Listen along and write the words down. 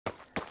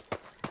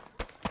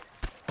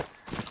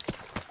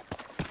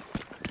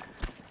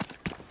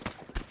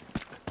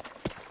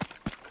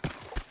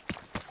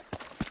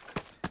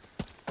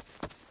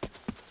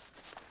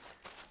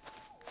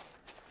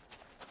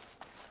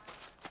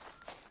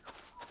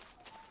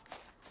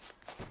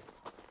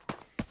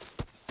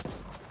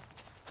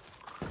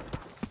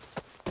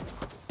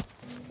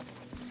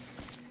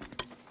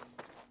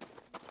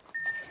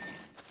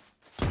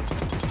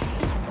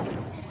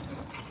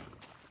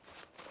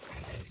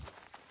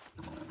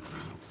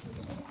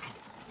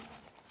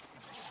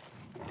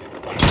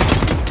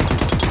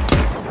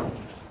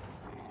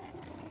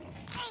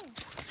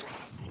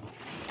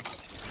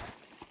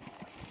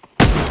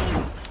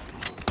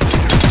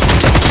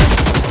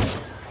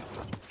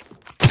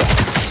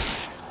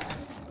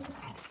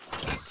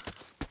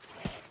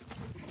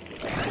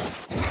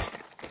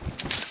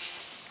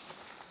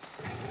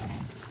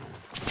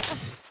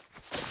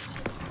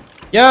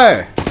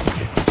Yo!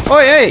 Oh,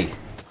 hey!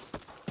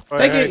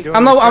 Thank you.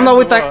 I'm not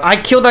with that.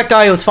 I killed that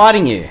guy who was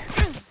fighting you.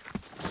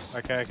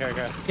 Okay.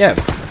 Yeah.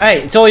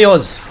 Hey, it's all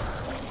yours.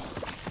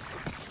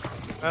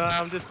 No,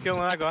 I'm just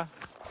killing that guy.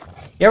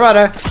 Yeah,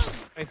 righto.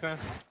 Thanks, man.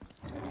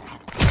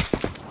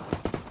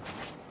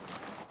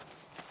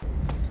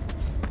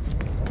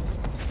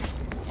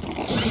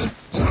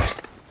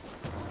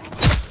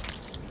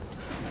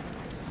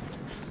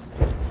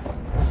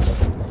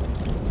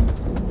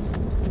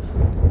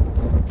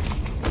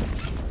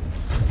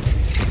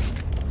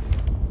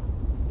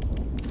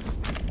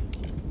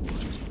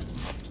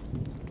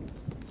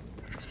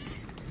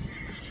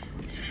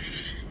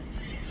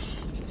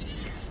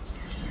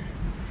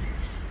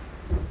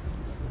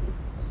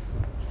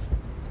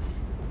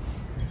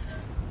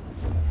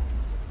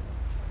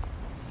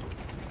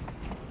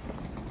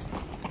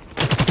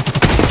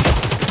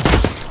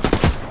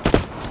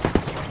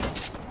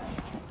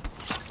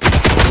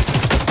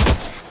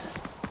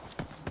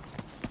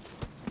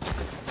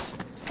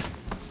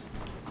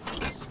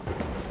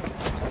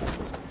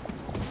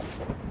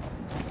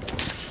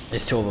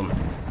 There's two of them.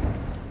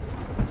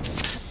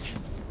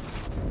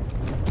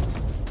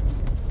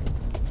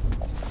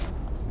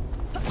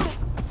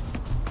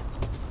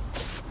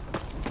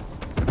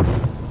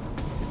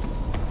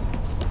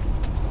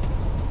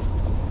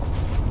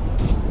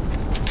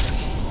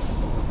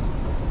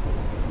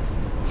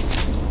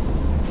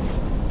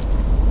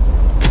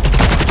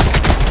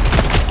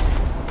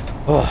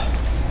 Oh.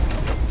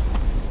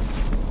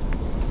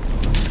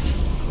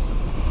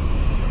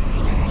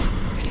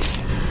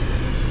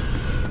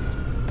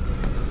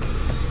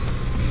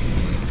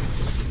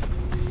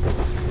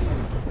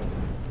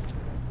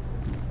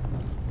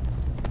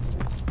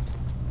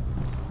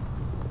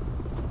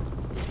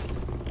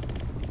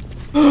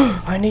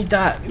 I need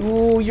that.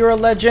 Ooh, you're a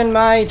legend,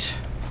 mate.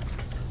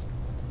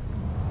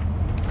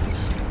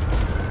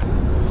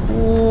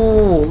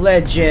 Ooh,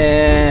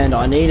 legend.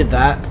 I needed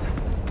that.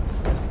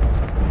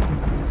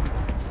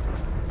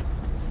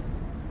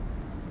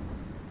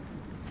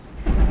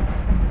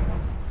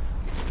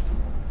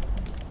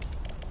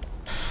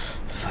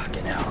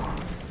 Fucking hell.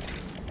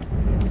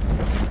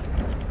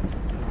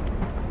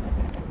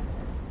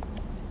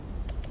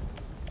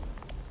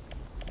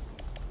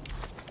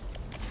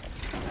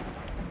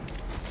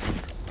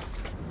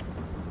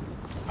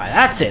 Alright,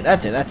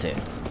 that's it.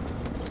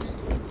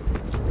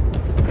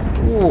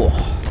 Ooh.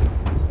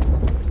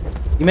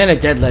 You meant a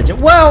dead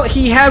legend. Well,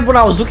 he had what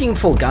I was looking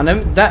for,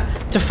 Gundam.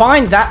 To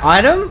find that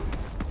item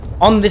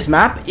on this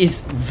map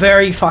is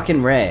very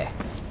fucking rare.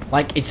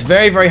 Like, it's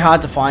very, very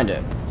hard to find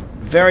it.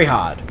 Very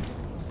hard.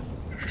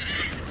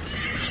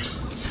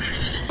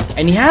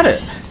 And he had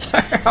it. So,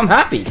 I'm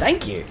happy.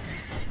 Thank you.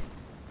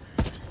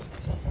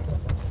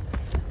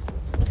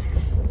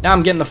 Now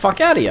I'm getting the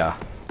fuck out of here.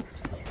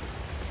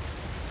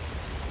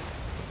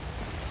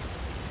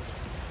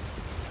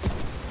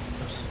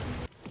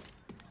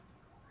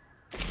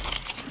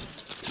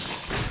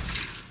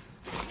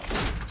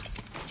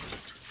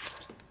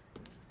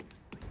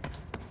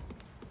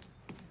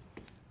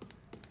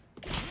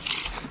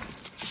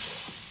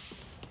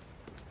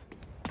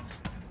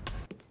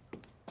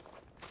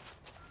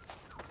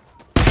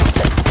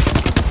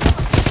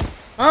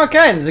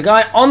 Okay, there's a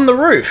guy on the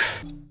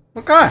roof.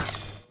 Okay.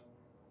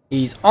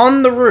 He's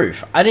on the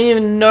roof. I didn't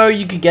even know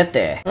you could get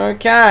there.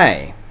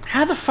 Okay.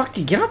 How the fuck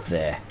did you get up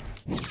there?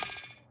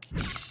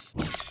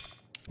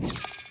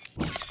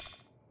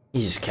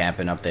 He's just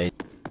camping up there.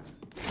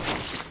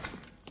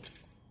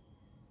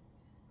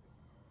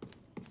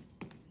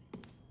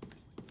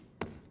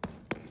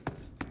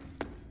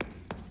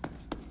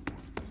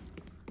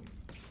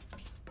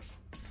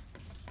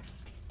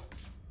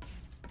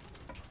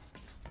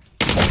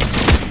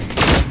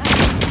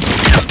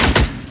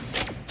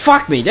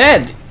 Fuck me,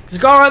 dead! There's a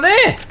guy right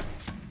there!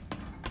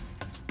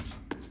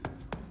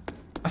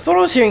 I thought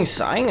I was hearing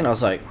sighing and I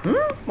was like,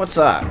 what's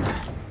that?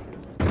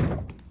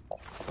 Oh,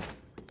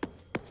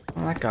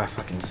 that guy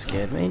fucking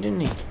scared me,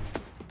 didn't he?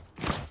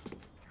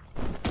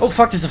 Oh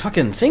fuck, there's a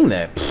fucking thing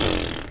there.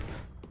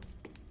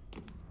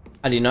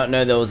 I did not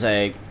know there was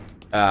a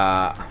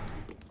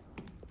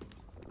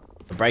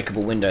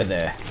breakable window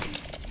there.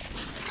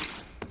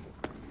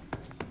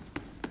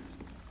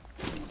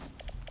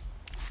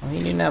 Oh,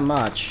 he didn't have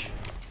much.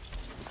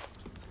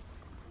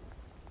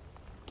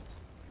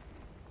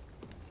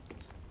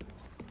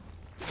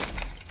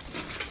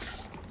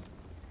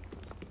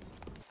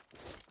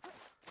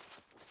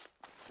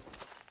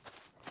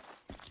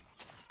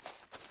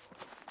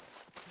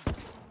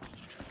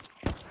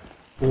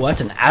 Oh,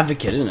 that's an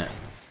advocate, isn't it?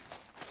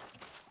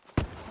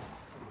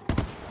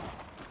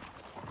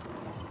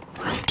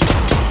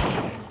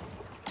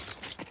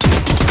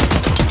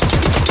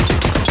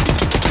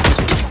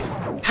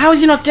 How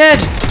is he not dead?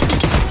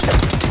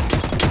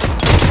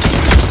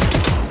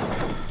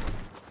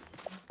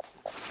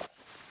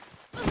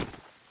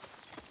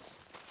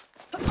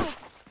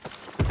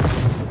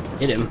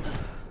 Hit him.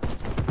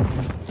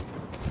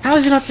 How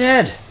is he not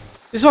dead?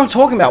 This is what I'm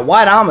talking about.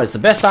 White armor is the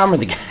best armor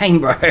in the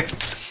game, bro.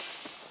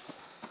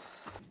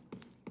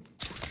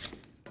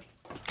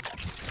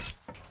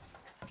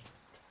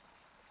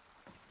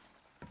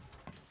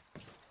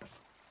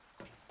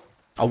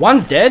 Oh,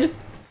 one's dead.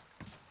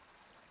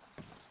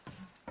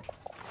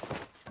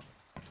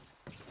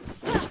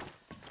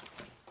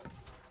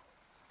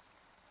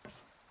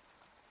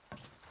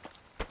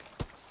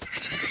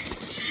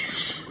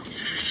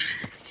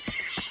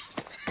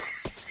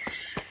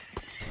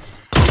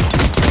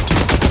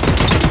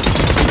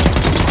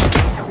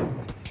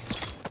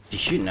 What's he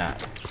shooting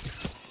at?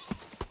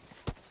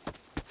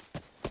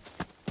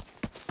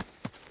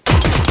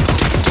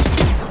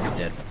 He's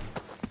dead.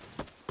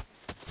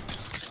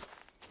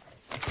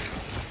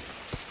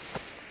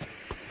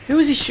 Who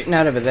is he shooting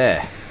at over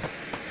there?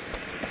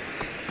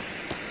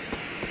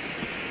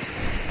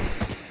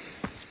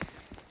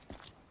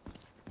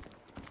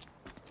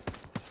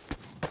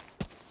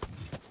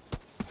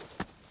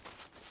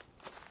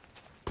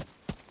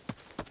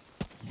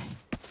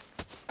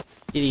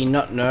 Did he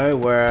not know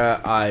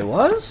where I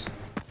was?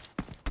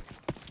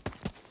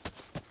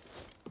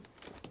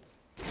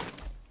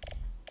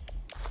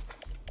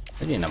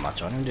 He didn't have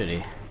much on him, did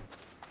he?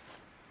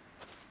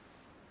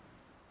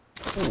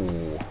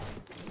 Ooh.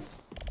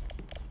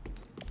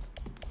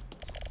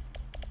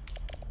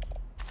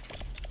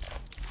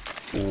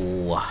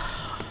 Ooh.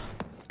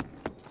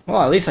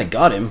 Well, at least I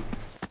got him.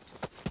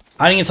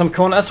 Hiding in some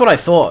corner. That's what I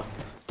thought.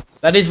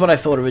 That is what I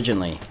thought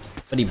originally.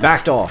 But he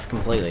backed off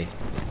completely.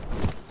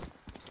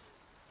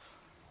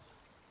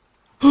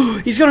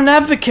 He's got an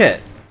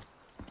advocate!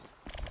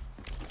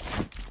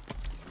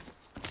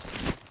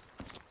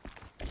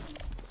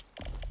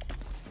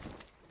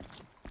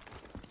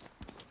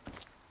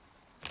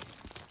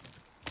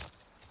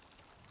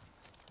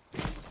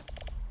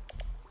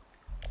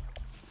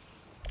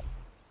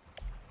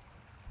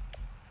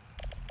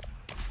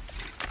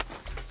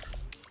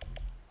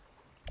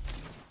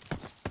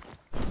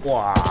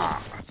 Wow.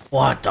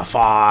 What the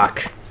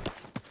fuck?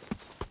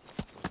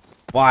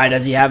 Why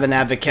does he have an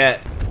advocate?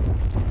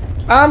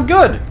 I'm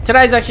good.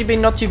 Today's actually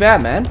been not too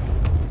bad, man.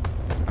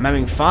 I'm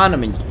having fun.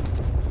 I'm in.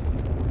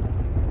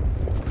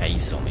 Yeah, you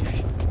saw me.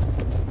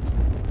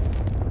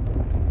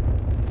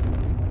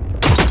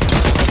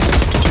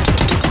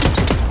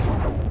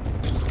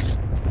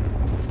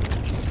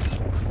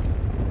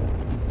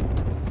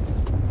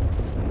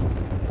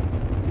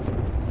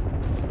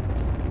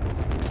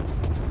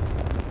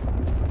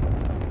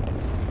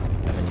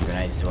 Have any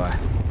grenades, do I?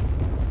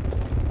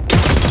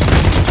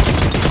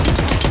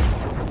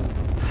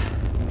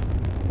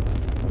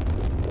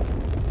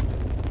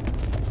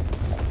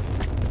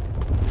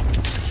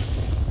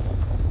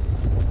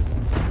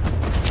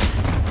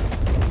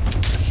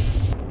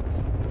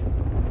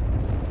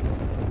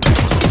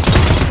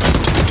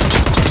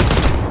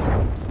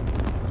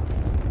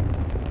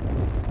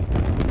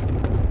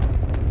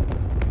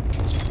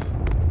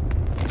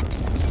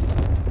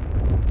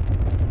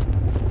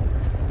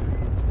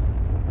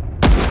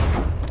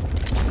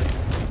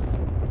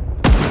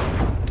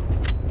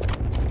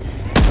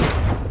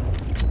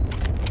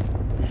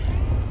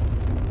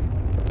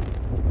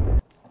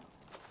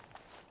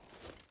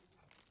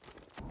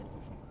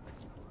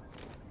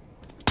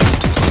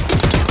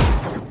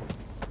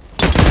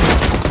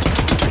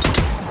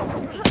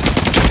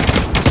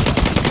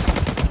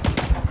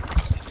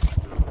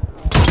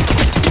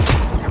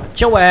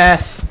 Your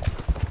ass.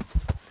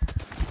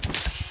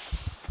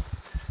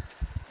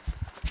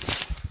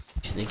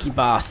 Sneaky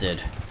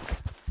bastard.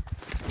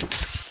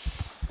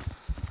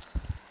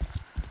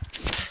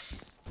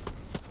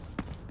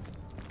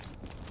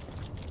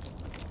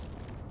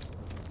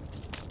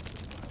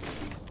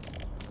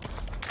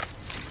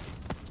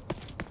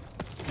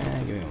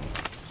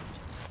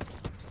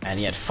 And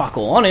he had fuck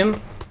all on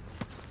him.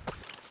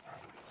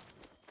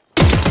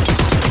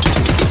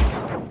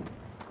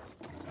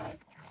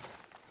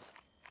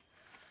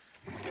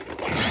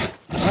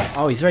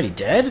 Oh, he's already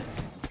dead?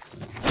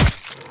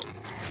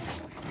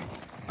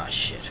 Oh,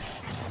 shit.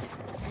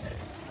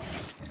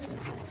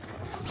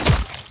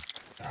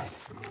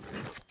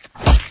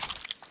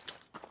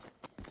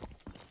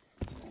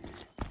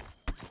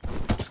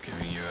 Just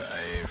giving you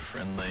a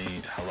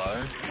friendly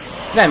hello.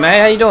 Hey, mate,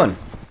 how you doing?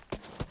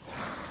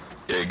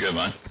 Yeah, good,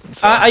 man.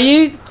 So, Are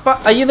you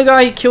the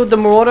guy who killed the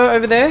marauder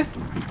over there?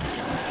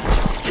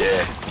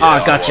 yeah.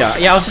 Ah, gotcha.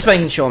 Yeah, I was just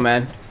making sure,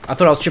 man. I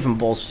thought I was tripping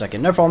balls for a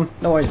second. No problem.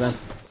 No worries, man.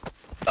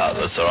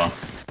 That's alright.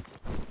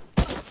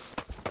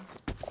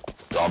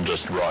 So I'm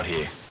just right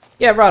here.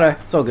 Yeah, righto.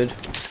 It's all good.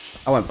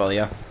 I won't bother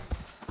you.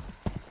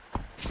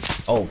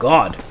 Oh,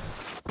 God.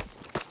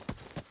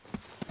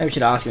 Maybe we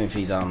should ask him if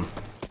he's, looted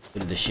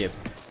the ship.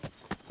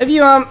 Have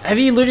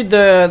you looted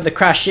the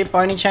crashed ship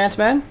by any chance,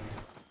 man?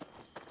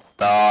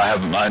 No, I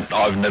haven't, mate.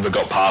 I've never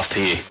got past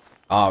here.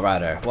 Oh,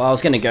 righto. Well, I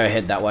was gonna go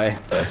ahead that way.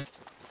 So,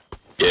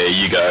 yeah,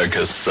 you go,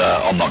 because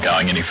I'm not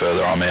going any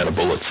further. I'm out of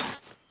bullets.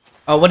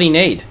 Oh, what do you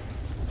need?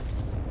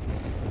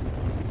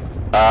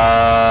 What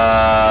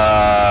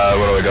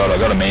do I got? I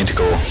got a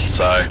manticore,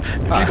 so if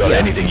you've got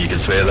anything you can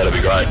spare, that'd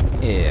be great.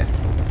 Yeah.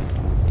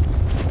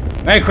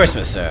 Merry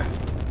Christmas, sir.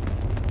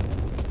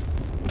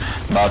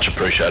 Much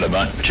appreciated,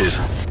 mate. Cheers.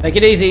 Take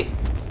it easy.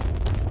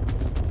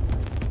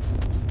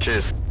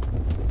 Cheers.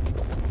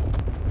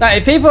 Now,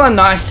 if people are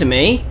nice to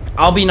me,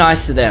 I'll be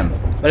nice to them.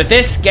 But if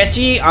they're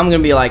sketchy, I'm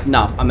gonna be like,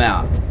 nah, I'm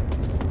out.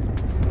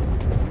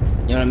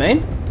 You know what I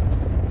mean?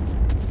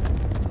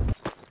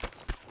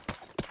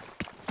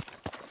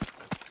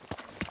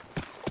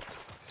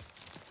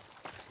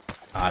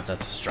 Ah,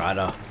 that's a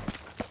Strider.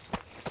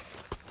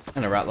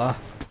 And a Rattler.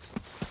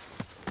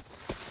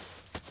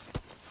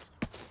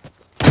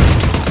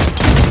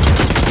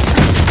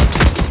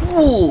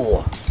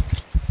 Ooh!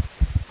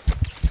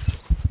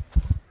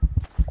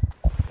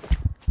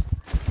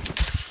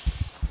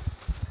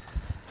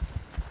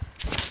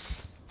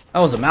 That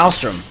was a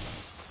Maelstrom.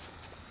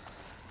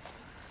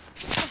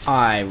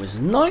 I was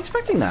not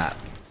expecting that.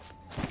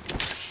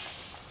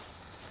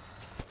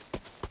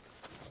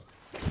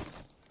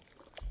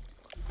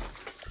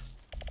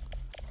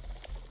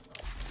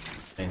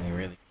 Anything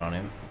really on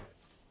him.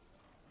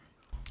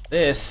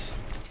 This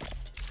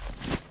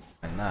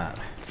and that.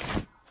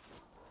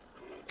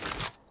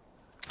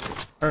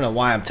 I don't know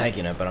why I'm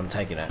taking it, but I'm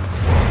taking it.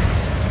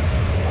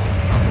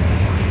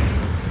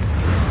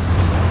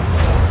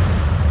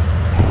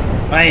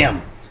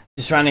 Bam!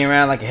 Just running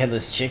around like a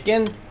headless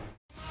chicken.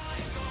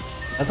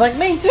 That's like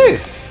me too.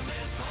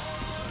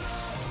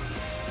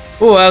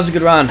 Oh, that was a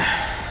good run.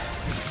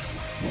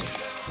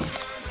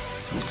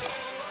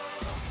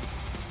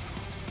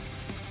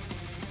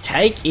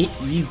 Take it,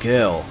 you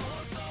girl.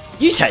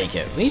 You take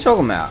it. What are you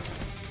talking about?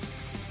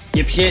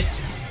 Dipshit.